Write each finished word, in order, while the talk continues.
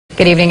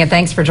Good evening and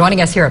thanks for joining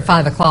us here at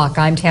 5 o'clock.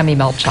 I'm Tammy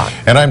Melchuk.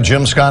 And I'm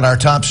Jim Scott. Our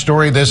top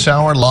story this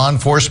hour, law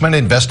enforcement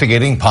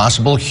investigating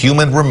possible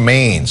human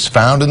remains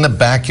found in the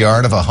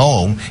backyard of a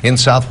home in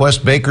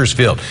Southwest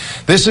Bakersfield.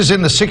 This is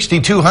in the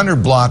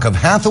 6200 block of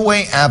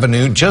Hathaway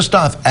Avenue, just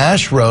off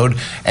Ash Road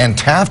and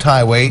Taft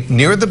Highway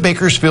near the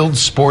Bakersfield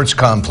Sports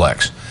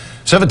Complex.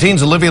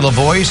 17's Olivia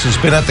Lavoie has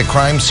been at the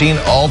crime scene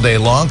all day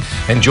long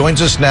and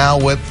joins us now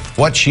with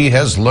what she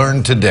has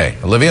learned today.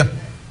 Olivia?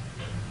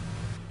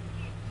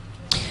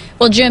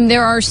 Well, Jim,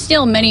 there are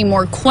still many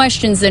more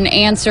questions than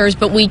answers,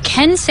 but we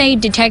can say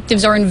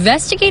detectives are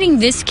investigating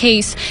this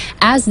case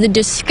as the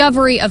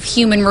discovery of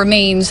human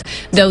remains,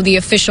 though the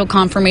official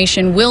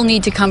confirmation will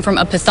need to come from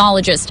a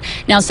pathologist.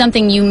 Now,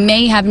 something you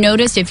may have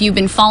noticed if you've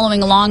been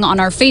following along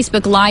on our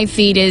Facebook live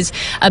feed is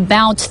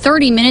about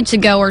 30 minutes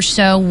ago or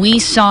so, we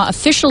saw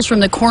officials from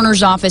the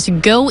coroner's office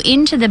go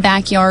into the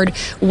backyard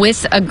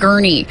with a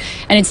gurney.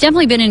 And it's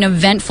definitely been an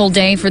eventful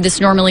day for this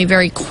normally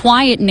very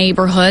quiet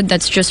neighborhood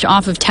that's just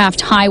off of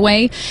Taft Highway.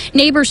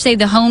 Neighbors say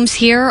the homes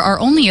here are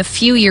only a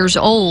few years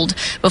old.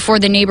 Before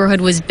the neighborhood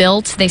was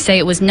built, they say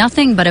it was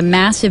nothing but a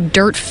massive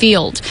dirt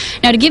field.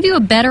 Now, to give you a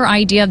better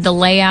idea of the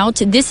layout,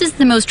 this is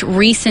the most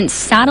recent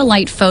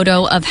satellite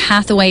photo of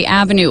Hathaway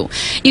Avenue.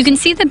 You can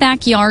see the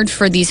backyard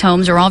for these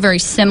homes are all very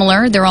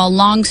similar. They're all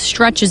long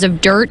stretches of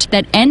dirt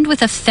that end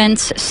with a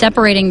fence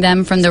separating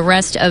them from the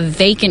rest of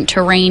vacant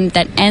terrain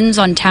that ends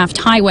on Taft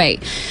Highway.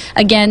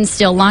 Again,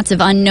 still lots of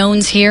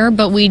unknowns here,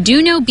 but we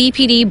do know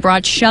BPD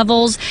brought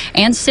shovels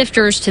and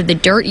sifters to the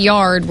dirt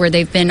yard where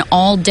they've been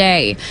all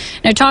day.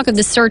 Now, talk of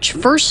the search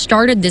first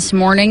started this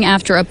morning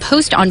after a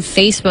post on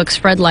Facebook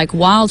spread like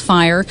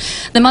wildfire.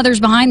 The mothers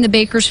behind the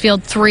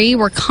Bakersfield 3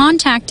 were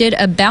contacted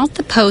about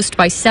the post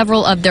by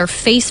several of their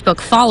Facebook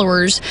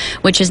followers,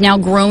 which has now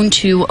grown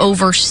to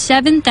over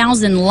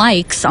 7,000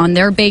 likes on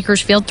their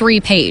Bakersfield 3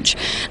 page.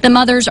 The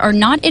mothers are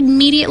not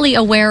immediately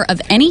aware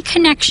of any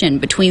connection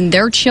between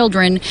their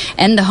children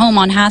and the home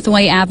on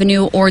Hathaway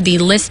Avenue or the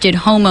listed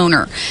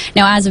homeowner.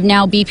 Now, as of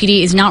now,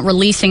 BPD is not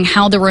releasing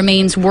how the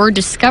remains were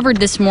discovered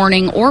this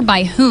morning or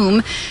by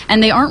whom,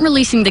 and they aren't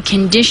releasing the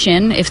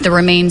condition if the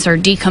remains are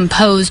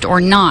decomposed or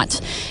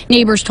not.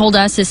 Neighbors told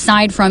us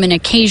aside from an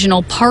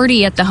occasional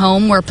party at the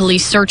home where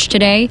police searched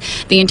today,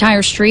 the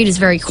entire street is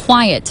very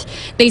quiet.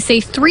 They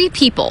say 3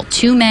 people,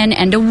 2 men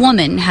and a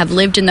woman, have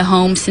lived in the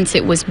home since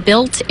it was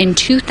built in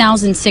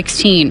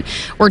 2016.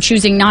 We're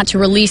choosing not to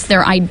release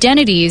their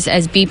identities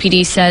as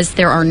BPD says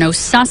there are no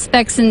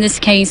suspects in this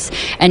case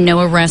and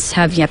no arrests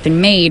have yet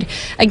been made.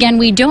 Again,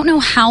 we don't know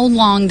how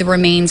long the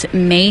remains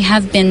may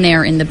have been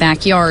there in the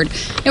backyard.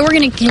 And we're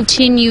going to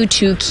continue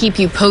to keep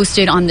you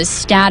posted on the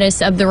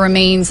status of the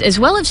remains, as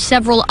well as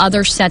several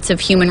other sets of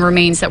human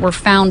remains that were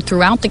found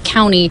throughout the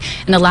county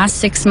in the last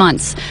 6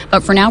 months.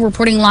 But for now,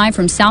 reporting live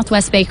from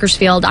Southwest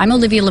Bakersfield, I'm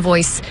Olivia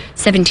Lavoie,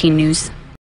 17 News.